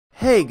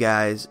Hey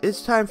guys,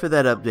 it's time for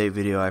that update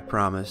video I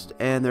promised,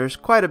 and there's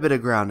quite a bit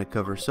of ground to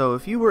cover, so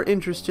if you were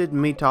interested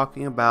in me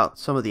talking about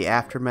some of the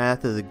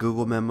aftermath of the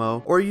Google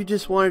Memo, or you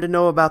just wanted to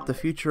know about the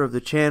future of the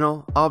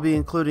channel, I'll be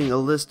including a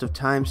list of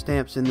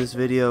timestamps in this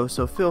video,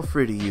 so feel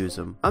free to use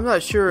them. I'm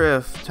not sure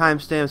if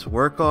timestamps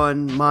work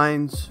on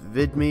Minds,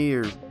 VidMe,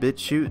 or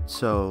BitChute,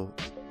 so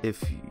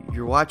if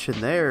you're watching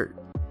there,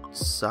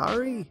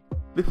 sorry?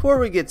 Before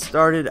we get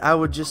started, I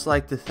would just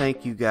like to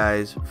thank you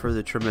guys for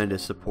the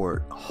tremendous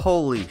support.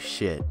 Holy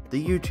shit,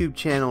 the YouTube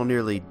channel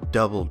nearly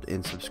doubled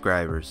in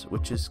subscribers,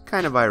 which is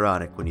kind of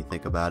ironic when you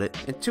think about it.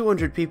 And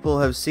 200 people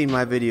have seen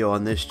my video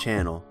on this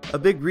channel. A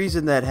big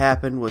reason that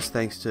happened was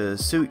thanks to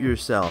Suit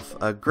Yourself,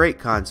 a great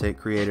content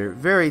creator,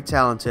 very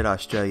talented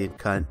Australian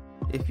cunt.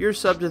 If you're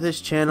subbed to this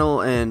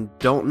channel and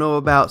don't know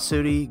about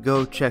Sooty,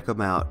 go check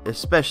him out,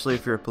 especially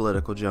if you're a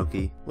political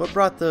junkie. What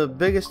brought the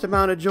biggest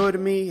amount of joy to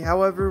me,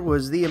 however,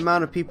 was the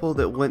amount of people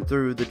that went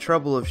through the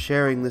trouble of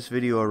sharing this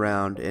video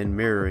around and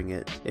mirroring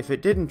it. If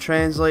it didn't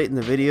translate in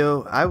the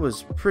video, I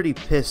was pretty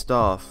pissed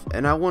off,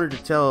 and I wanted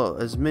to tell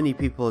as many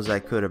people as I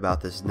could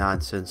about this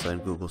nonsense on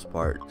Google's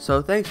part.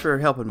 So thanks for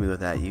helping me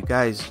with that, you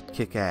guys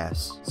kick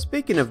ass.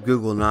 Speaking of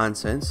Google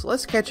nonsense,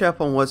 let's catch up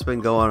on what's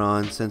been going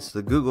on since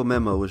the Google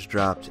Memo was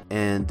dropped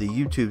and the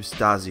YouTube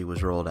Stasi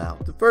was rolled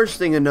out. The first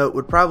thing to note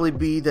would probably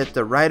be that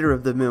the writer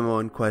of the memo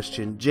in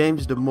question,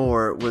 James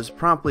Damore, was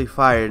promptly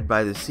fired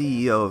by the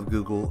CEO of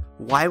Google.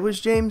 Why was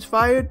James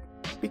fired?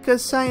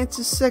 Because science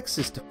is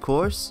sexist, of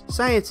course.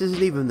 Science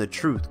isn't even the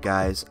truth,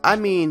 guys. I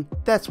mean,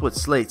 that's what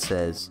Slate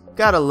says.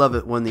 Gotta love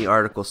it when the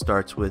article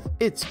starts with,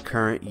 "It's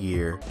current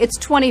year." It's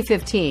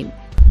 2015.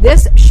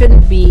 This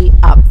shouldn't be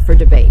up for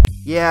debate.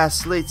 Yeah,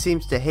 Slate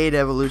seems to hate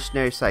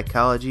evolutionary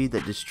psychology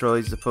that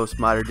destroys the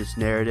postmodernist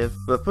narrative,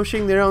 but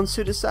pushing their own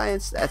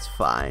pseudoscience, that's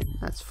fine.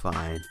 That's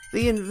fine.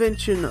 The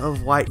invention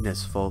of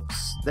whiteness,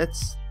 folks.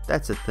 That's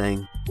a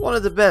thing. One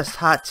of the best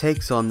hot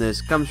takes on this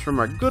comes from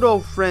our good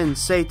old friend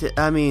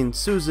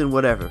Susan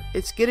whatever.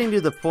 It's getting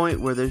to the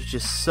point where there's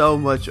just so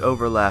much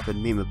overlap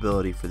and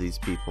memeability for these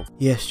people.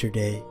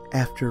 Yesterday,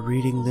 after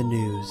reading the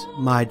news,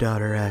 my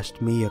daughter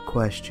asked me a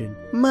question.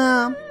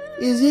 "Mom,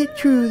 is it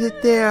true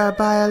that there are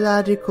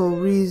biological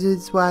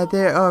reasons why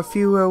there are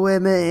fewer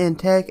women in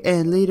tech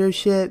and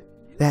leadership?"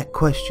 That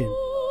question,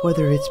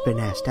 whether it's been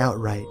asked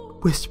outright,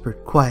 whispered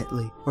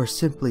quietly, or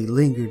simply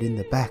lingered in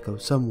the back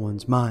of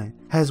someone's mind,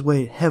 has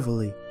weighed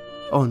heavily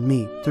on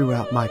me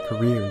throughout my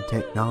career in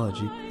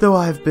technology, though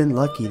I've been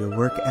lucky to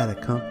work at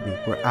a company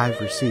where I've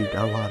received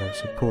a lot of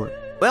support.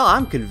 Well,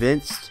 I'm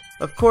convinced.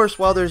 Of course,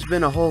 while there's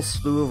been a whole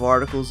slew of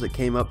articles that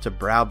came up to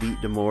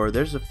browbeat Damore,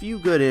 there's a few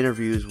good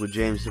interviews with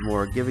James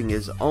Damore giving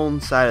his own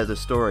side of the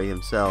story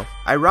himself.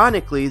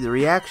 Ironically, the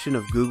reaction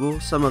of Google,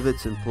 some of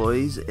its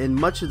employees, and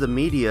much of the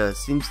media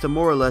seems to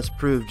more or less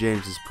prove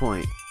James's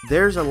point.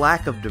 There's a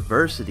lack of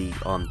diversity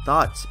on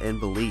thoughts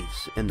and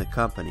beliefs in the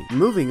company.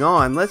 Moving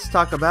on, let's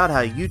talk about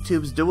how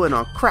YouTube's doing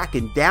on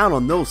cracking down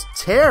on those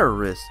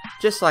terrorists.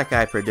 Just like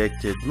I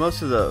predicted,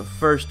 most of the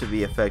first to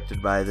be affected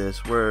by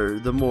this were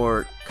the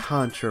more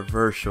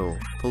controversial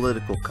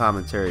political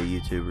commentary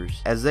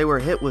YouTubers, as they were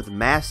hit with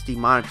mass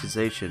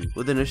demonetization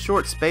within a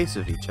short space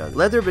of each other.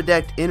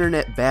 Leather-bedecked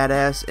internet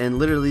badass and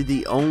literally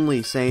the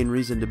only sane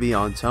reason to be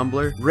on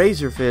Tumblr,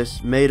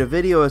 Razorfist made a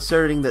video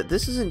asserting that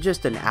this isn't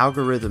just an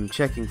algorithm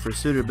checking for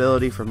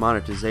suitability for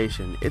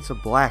monetization, it's a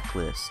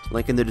blacklist.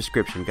 Link in the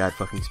description, god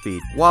fucking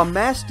speed. While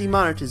mass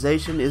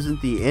demonetization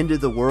isn't the end of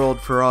the world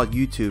for all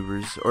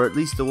YouTubers, or at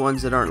least the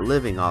ones that aren't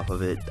living off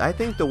of it, I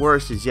think the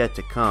worst is yet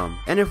to come.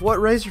 And if what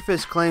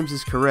Razorfist claims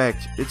is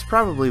correct, it's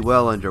probably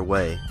well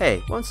underway.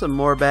 Hey, want some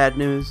more bad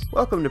news?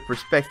 Welcome to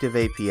Perspective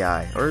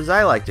API, or as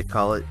I like to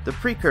call it, the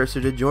precursor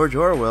to George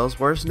Orwell's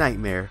worst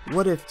nightmare.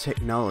 What if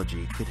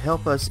technology could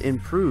help us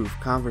improve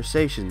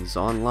conversations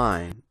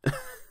online?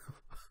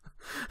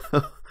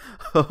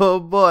 Oh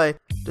boy,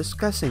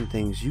 discussing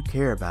things you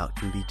care about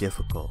can be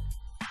difficult.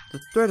 The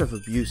threat of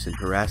abuse and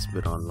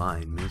harassment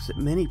online means that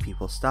many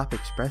people stop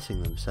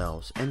expressing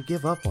themselves and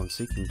give up on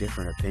seeking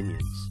different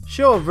opinions.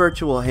 Show of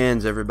virtual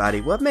hands, everybody.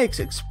 What makes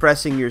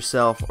expressing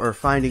yourself or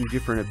finding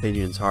different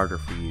opinions harder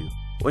for you?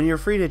 When you're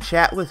free to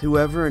chat with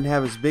whoever and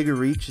have as big a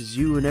reach as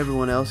you and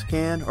everyone else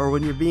can, or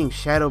when you're being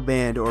shadow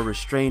banned or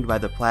restrained by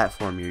the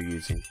platform you're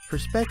using?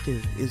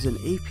 Perspective is an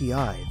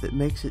API that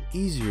makes it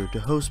easier to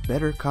host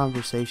better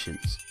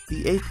conversations.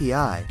 The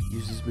API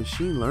uses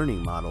machine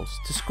learning models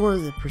to score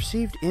the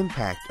perceived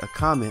impact a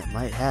comment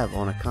might have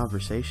on a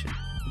conversation.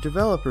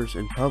 Developers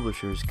and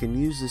publishers can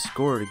use this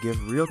score to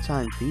give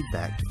real-time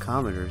feedback to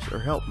commenters or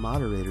help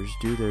moderators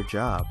do their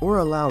job, or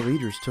allow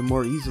readers to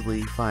more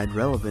easily find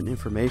relevant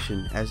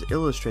information as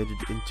illustrated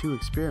in 2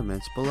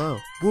 experiments below.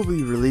 We'll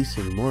be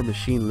releasing more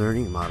machine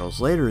learning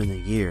models later in the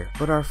year,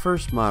 but our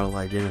first model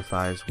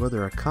identifies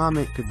whether a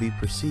comment could be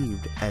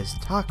perceived as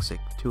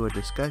toxic to a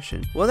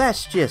discussion. Well,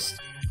 that's just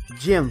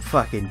Jim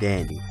fucking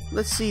dandy.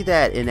 Let's see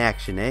that in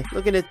action, eh?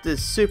 Looking at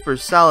this super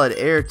solid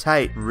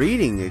airtight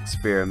reading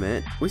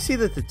experiment, we see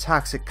that the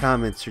toxic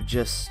comments are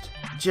just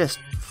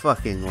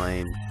fucking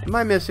lame. Am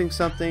I missing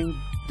something?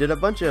 Did a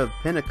bunch of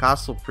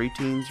Pentecostal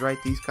preteens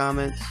write these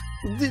comments?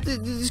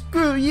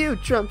 Screw you,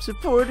 Trump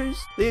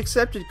supporters. The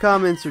accepted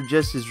comments are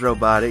just as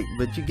robotic,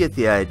 but you get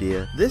the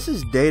idea. This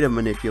is data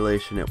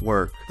manipulation at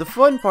work. The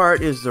fun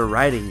part is the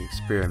writing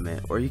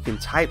experiment, where you can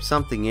type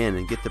something in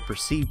and get the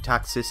perceived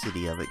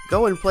toxicity of it.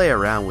 Go and play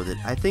around with it.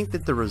 I think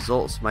that the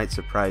results might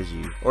surprise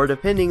you, or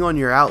depending on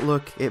your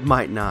outlook, it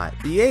might not.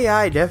 The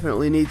AI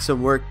definitely needs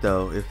some work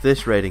though, if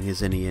this rating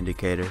is any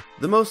indicator.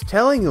 The most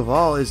telling of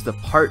all is the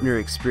partner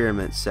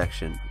experiments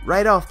section.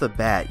 Right off the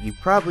bat, you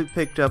probably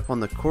picked up on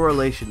the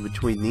correlation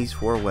between these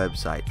 4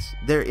 websites.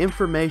 They're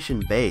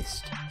information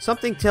based.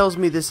 Something tells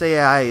me this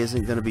AI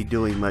isn't going to be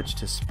doing much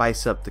to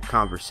spice up the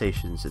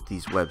conversations at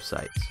these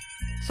websites.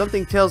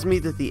 Something tells me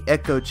that the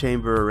echo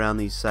chamber around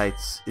these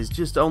sites is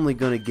just only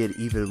going to get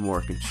even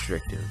more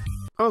constrictive.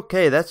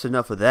 Okay, that's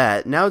enough of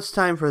that. Now it's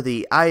time for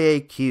the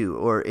IAQ,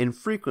 or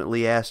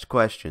infrequently asked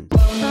questions.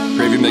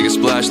 Gravy make a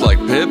splash like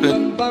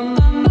Pippin.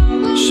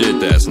 Shit,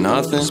 that's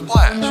nothing.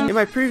 Splash. In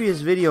my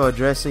previous video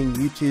addressing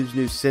YouTube's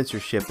new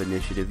censorship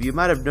initiative, you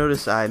might have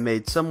noticed I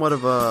made somewhat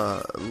of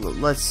a,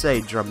 let's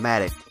say,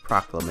 dramatic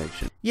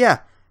proclamation. Yeah,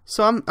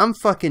 so I'm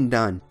fucking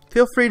done.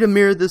 Feel free to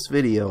mirror this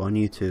video on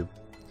YouTube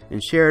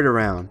and share it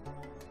around,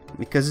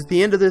 because at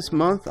the end of this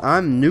month,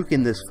 I'm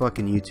nuking this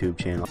fucking YouTube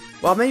channel.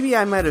 While maybe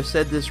I might have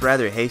said this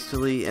rather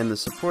hastily, and the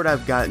support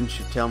I've gotten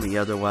should tell me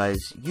otherwise,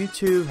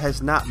 YouTube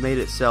has not made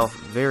itself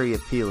very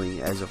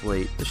appealing as of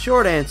late. The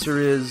short answer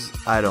is,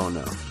 I don't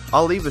know.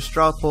 I'll leave a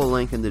straw poll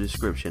link in the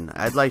description.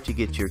 I'd like to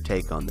get your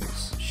take on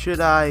this. Should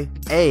I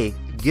A.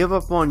 give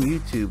up on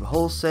YouTube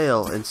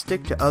wholesale and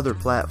stick to other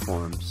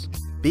platforms?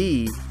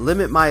 B.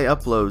 Limit my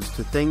uploads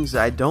to things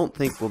I don't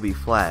think will be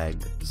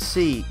flagged?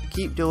 C.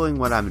 Keep doing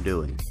what I'm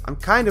doing? I'm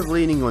kind of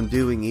leaning on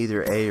doing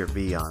either A or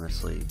B,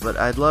 honestly, but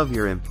I'd love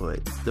your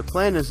input. The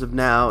plan as of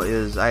now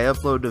is I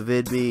upload to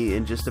VidMe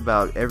and just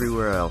about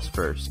everywhere else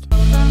first.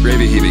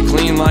 Gravy, he be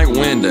clean like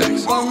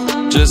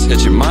Windex. Just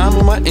hit your mom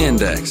on my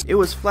index. It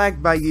was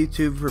flagged by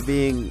YouTube for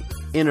being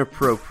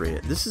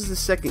inappropriate. This is the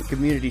second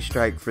community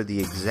strike for the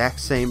exact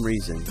same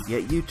reason,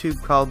 yet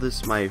YouTube called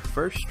this my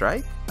first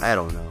strike? I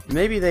don't know.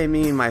 Maybe they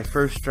mean my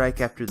first strike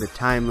after the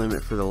time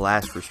limit for the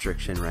last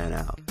restriction ran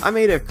out. I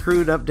made a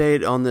crude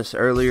update on this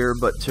earlier,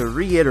 but to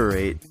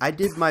reiterate, I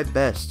did my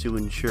best to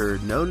ensure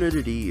no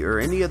nudity or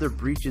any other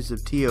breaches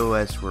of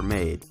TOS were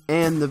made,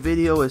 and the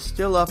video is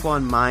still up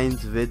on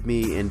Minds,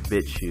 VidMe, and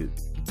BitChute.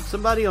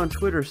 Somebody on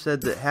Twitter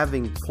said that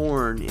having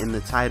porn in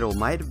the title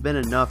might have been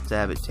enough to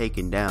have it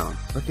taken down,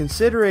 but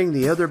considering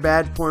the other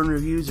bad porn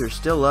reviews are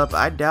still up,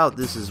 I doubt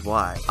this is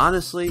why.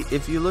 Honestly,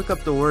 if you look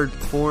up the word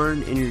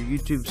porn in your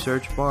YouTube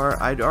search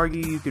bar, I'd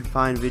argue you could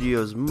find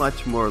videos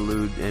much more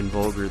lewd and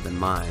vulgar than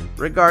mine.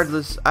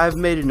 Regardless, I've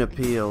made an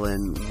appeal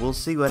and we'll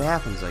see what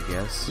happens, I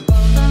guess.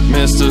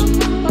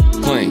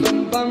 Mr. Clean.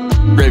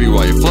 Gravy,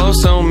 why you flow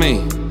so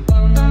mean?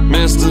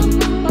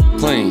 Mr.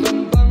 Clean.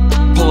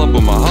 Pull up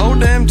with my whole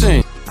damn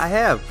team. I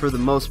have, for the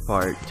most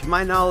part. To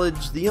my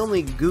knowledge, the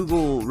only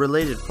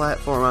Google-related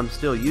platform I'm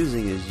still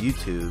using is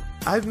YouTube.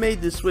 I've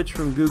made the switch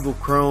from Google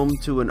Chrome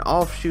to an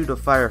offshoot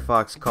of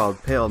Firefox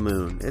called Pale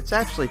Moon. It's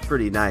actually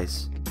pretty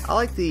nice. I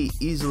like the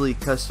easily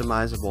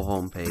customizable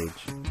homepage,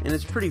 and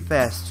it's pretty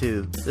fast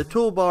too. The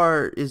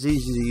toolbar is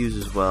easy to use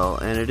as well,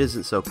 and it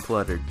isn't so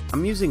cluttered.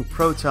 I'm using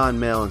Proton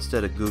Mail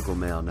instead of Google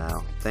Mail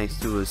now, thanks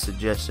to a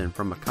suggestion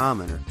from a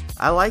commenter.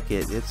 I like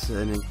it. It's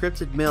an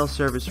encrypted mail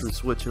service from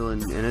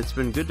Switzerland, and it's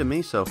been good to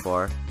me so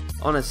far.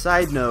 On a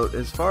side note,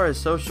 as far as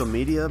social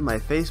media, my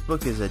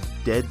Facebook is a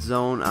dead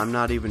zone. I'm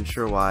not even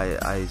sure why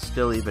I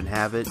still even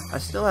have it. I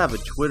still have a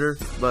Twitter,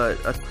 but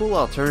a cool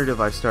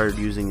alternative I started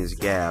using is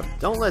Gab.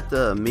 Don't let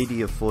the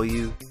media fool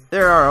you.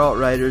 There are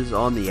alt-writers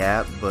on the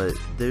app, but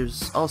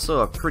there's also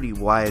a pretty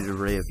wide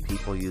array of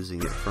people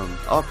using it from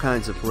all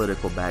kinds of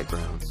political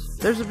backgrounds.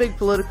 There's a big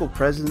political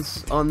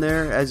presence on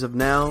there as of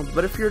now,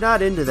 but if you're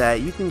not into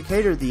that, you can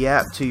cater the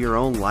app to your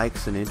own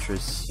likes and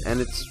interests, and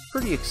it's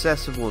pretty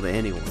accessible to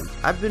anyone.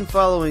 I've been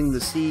following the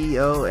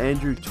CEO,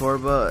 Andrew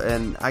Torba,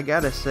 and I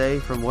gotta say,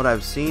 from what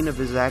I've seen of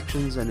his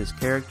actions and his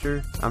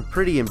character, I'm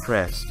pretty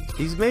impressed.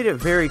 He's made it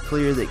very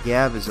clear that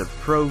Gab is a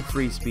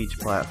pro-free speech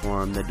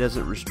platform that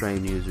doesn't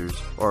restrain users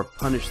or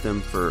punish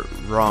them for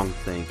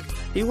wrongthink.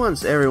 He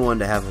wants everyone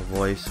to have a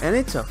voice, and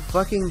it's a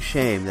fucking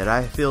shame that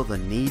I feel the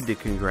need to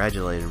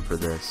congratulate him for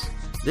this.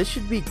 This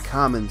should be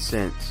common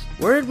sense.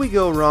 Where did we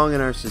go wrong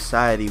in our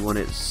society when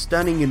it's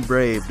stunning and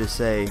brave to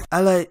say,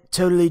 I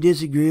totally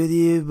disagree with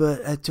you,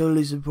 but I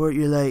totally support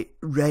your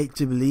right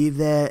to believe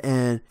that,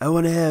 and I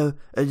want to have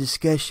a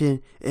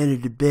discussion and a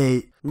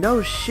debate.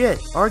 No shit.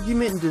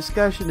 Argument and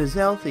discussion is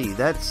healthy.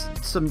 That's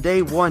some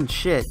day one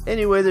shit.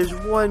 Anyway, there's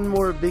one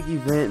more big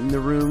event in the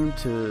room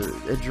to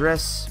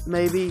address,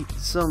 maybe.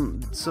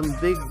 Some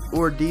big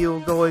ordeal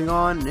going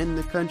on in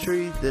the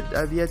country that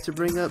I've yet to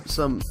bring up.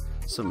 Some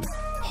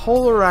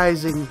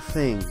polarizing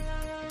thing.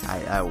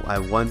 I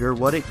wonder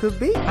what it could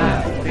be.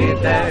 Happy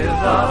days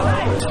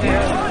are here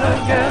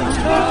again.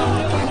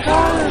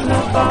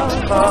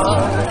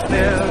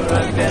 Here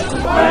again.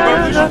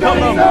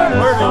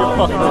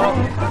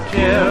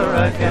 Here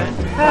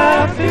again.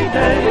 happy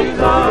days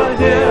are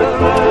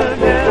here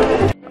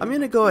again. I'm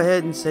gonna go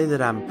ahead and say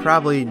that I'm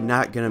probably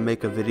not gonna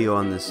make a video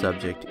on this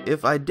subject.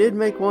 If I did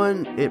make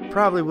one, it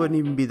probably wouldn't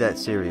even be that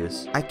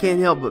serious. I can't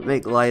help but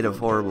make light of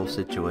horrible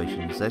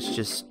situations. That's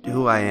just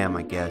who I am,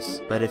 I guess.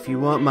 But if you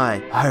want my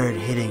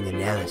hard-hitting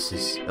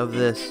analysis of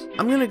this,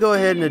 I'm gonna go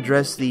ahead and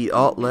address the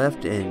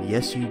alt-left, and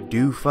yes, you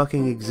do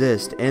fucking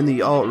exist, and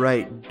the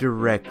alt-right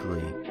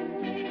directly.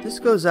 This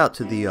goes out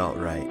to the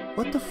alt-right.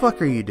 What the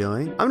fuck are you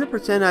doing? I'm gonna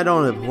pretend I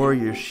don't abhor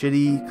your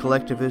shitty,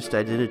 collectivist,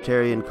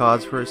 identitarian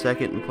cause for a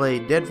second and play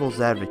devil's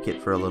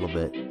advocate for a little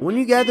bit. When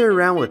you gather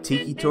around with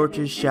tiki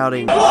torches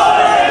shouting, "Blood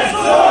and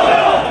soil!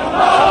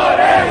 Blood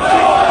and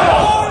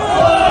soil!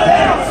 Blood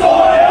and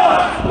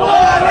soil!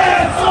 Blood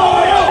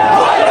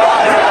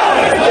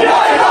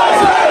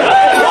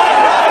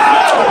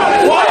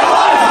and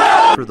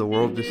soil! For the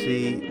world to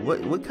see,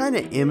 what kind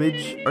of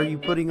image are you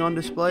putting on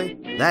display?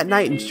 That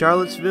night in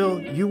Charlottesville,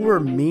 you were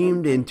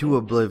memed into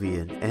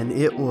oblivion, and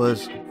it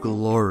was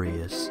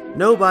glorious.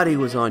 Nobody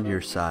was on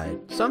your side.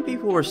 Some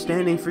people were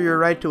standing for your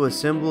right to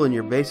assemble and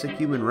your basic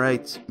human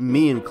rights,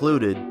 me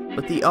included,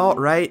 but the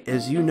alt-right,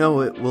 as you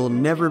know it, will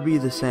never be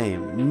the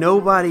same.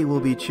 Nobody will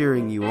be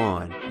cheering you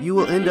on. You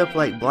will end up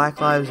like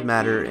Black Lives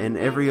Matter and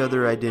every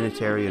other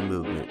identitarian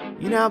movement.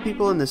 You know how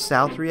people in the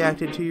South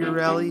reacted to your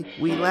rally?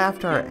 We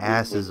laughed our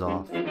asses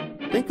off.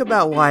 Think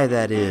about why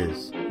that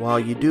is, while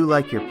you do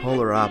like your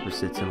polar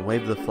opposites and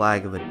wave the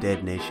flag of a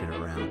dead nation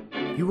around.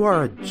 You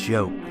are a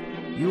joke.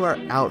 You are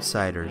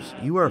outsiders.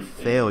 You are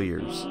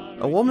failures.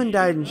 A woman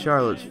died in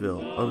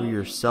Charlottesville over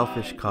your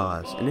selfish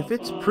cause, and if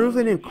it's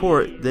proven in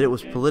court that it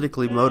was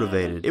politically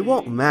motivated, it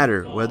won't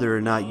matter whether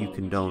or not you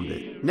condoned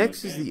it.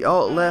 Next is the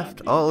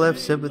alt-left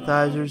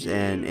sympathizers,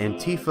 and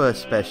Antifa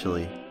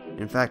especially.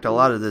 In fact, a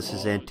lot of this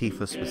is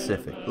Antifa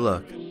specific.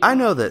 Look, I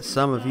know that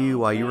some of you,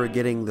 while you were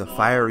getting the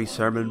fiery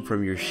sermon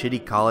from your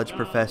shitty college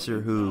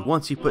professor who,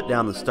 once you put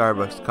down the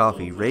Starbucks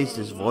coffee, raised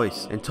his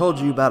voice and told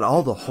you about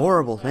all the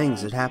horrible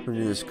things that happened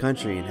in this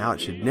country and how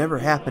it should never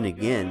happen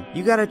again,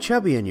 you got a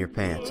chubby in your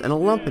pants and a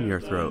lump in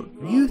your throat.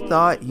 You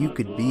thought you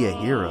could be a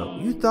hero.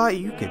 You thought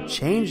you could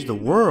change the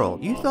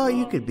world. You thought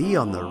you could be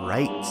on the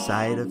right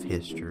side of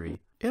history.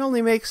 It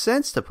only makes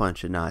sense to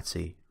punch a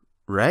Nazi.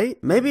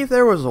 Right? Maybe if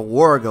there was a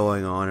war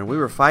going on and we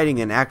were fighting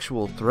an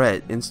actual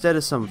threat instead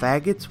of some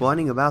faggots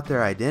whining about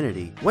their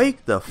identity.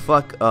 Wake the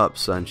fuck up,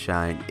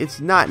 sunshine. It's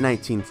not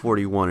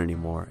 1941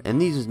 anymore, and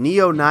these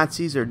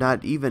neo-Nazis are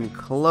not even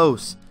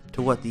close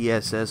to what the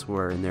SS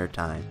were in their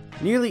time.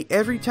 Nearly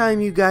every time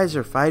you guys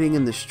are fighting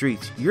in the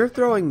streets, you're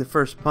throwing the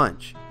first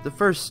punch, the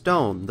first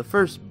stone, the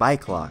first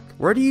bike lock.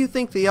 Where do you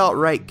think the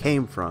alt-right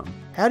came from?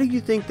 How do you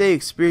think they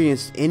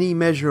experienced any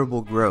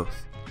measurable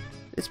growth?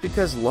 It's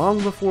because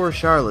long before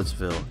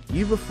Charlottesville,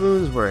 you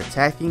buffoons were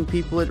attacking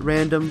people at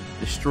random,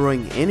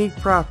 destroying any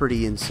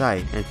property in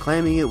sight, and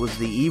claiming it was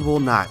the evil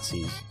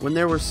Nazis, when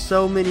there were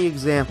so many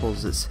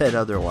examples that said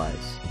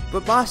otherwise.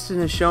 But Boston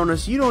has shown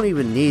us you don't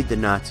even need the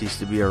Nazis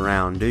to be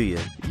around, do you?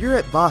 You're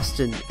at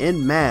Boston,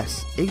 en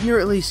masse,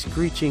 ignorantly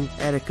screeching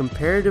at a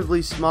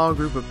comparatively small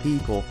group of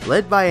people,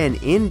 led by an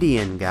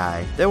Indian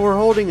guy, that were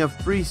holding a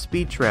free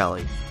speech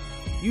rally.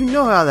 You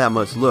know how that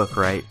must look,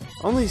 right?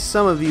 Only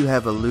some of you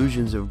have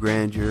illusions of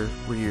grandeur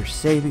where you're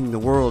saving the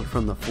world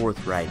from the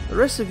Fourth Reich. The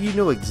rest of you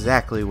know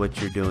exactly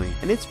what you're doing,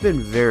 and it's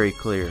been very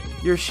clear.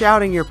 You're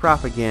shouting your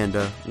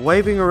propaganda,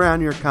 waving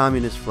around your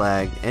communist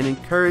flag, and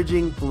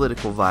encouraging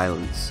political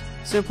violence.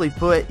 Simply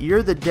put,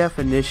 you're the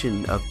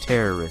definition of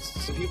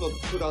terrorists. So people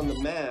put on the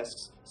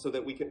masks so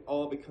that we can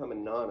all become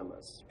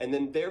anonymous. And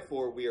then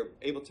therefore we are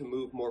able to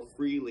move more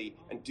freely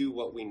and do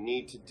what we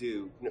need to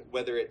do,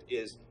 whether it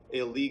is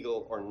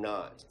illegal or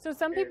not. So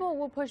some people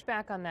will push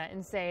back on that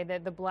and say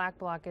that the black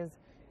bloc is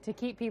to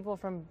keep people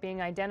from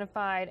being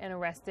identified and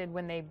arrested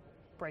when they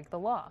break the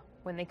law,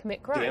 when they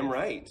commit crimes. Damn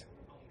right.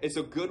 It's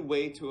a good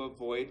way to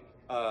avoid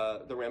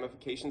the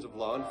ramifications of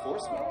law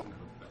enforcement.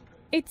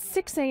 It's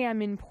 6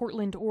 a.m. in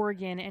Portland,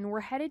 Oregon, and we're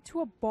headed to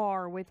a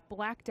bar with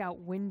blacked out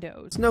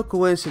windows. It's no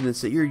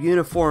coincidence that your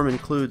uniform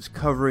includes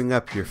covering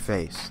up your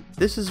face.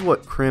 This is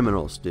what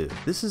criminals do.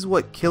 This is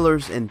what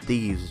killers and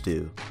thieves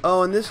do.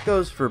 Oh, and this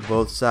goes for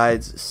both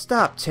sides.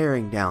 Stop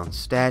tearing down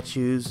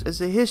statues. As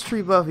a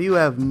history buff, you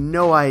have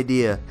no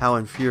idea how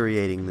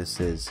infuriating this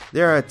is.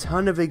 There are a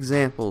ton of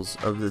examples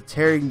of the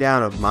tearing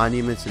down of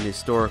monuments and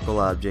historical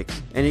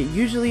objects, and it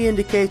usually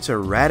indicates a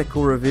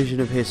radical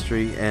revision of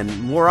history,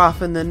 and more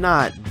often than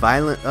not,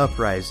 violent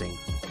uprising.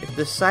 If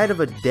the sight of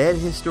a dead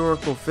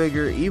historical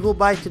figure, evil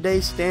by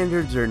today's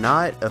standards or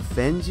not,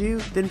 offends you,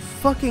 then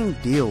fucking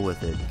deal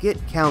with it. Get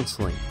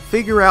counseling.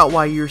 Figure out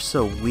why you're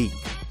so weak.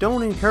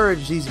 Don't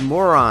encourage these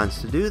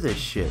morons to do this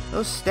shit.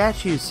 Those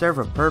statues serve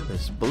a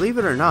purpose, believe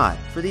it or not.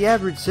 For the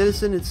average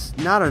citizen, it's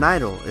not an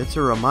idol, it's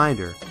a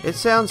reminder. It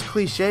sounds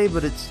cliche,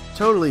 but it's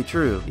totally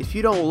true. If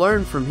you don't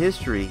learn from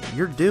history,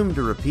 you're doomed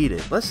to repeat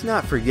it. Let's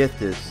not forget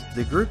this.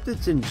 The group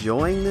that's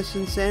enjoying this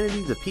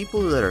insanity, the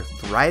people that are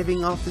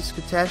thriving off this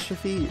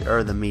catastrophe,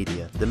 are the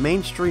media, the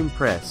mainstream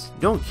press.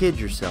 Don't kid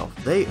yourself,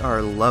 they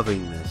are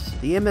loving this.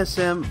 The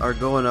MSM are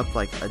going up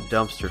like a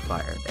dumpster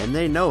fire, and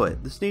they know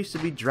it. This needs to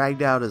be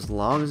dragged out as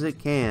long as it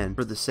can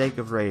for the sake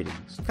of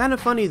ratings. Kind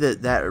of funny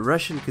that that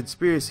Russian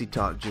conspiracy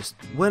talk just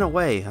went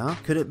away, huh?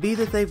 Could it be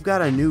that they've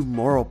got a new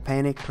moral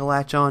panic to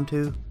latch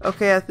onto?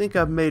 Okay, I think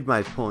I've made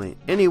my point.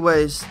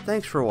 Anyways,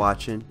 thanks for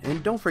watching,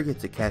 and don't forget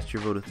to cast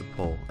your vote at the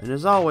poll. And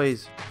as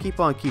always, keep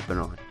on keeping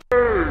on.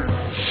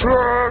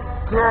 Check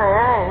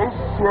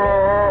us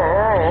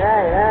out.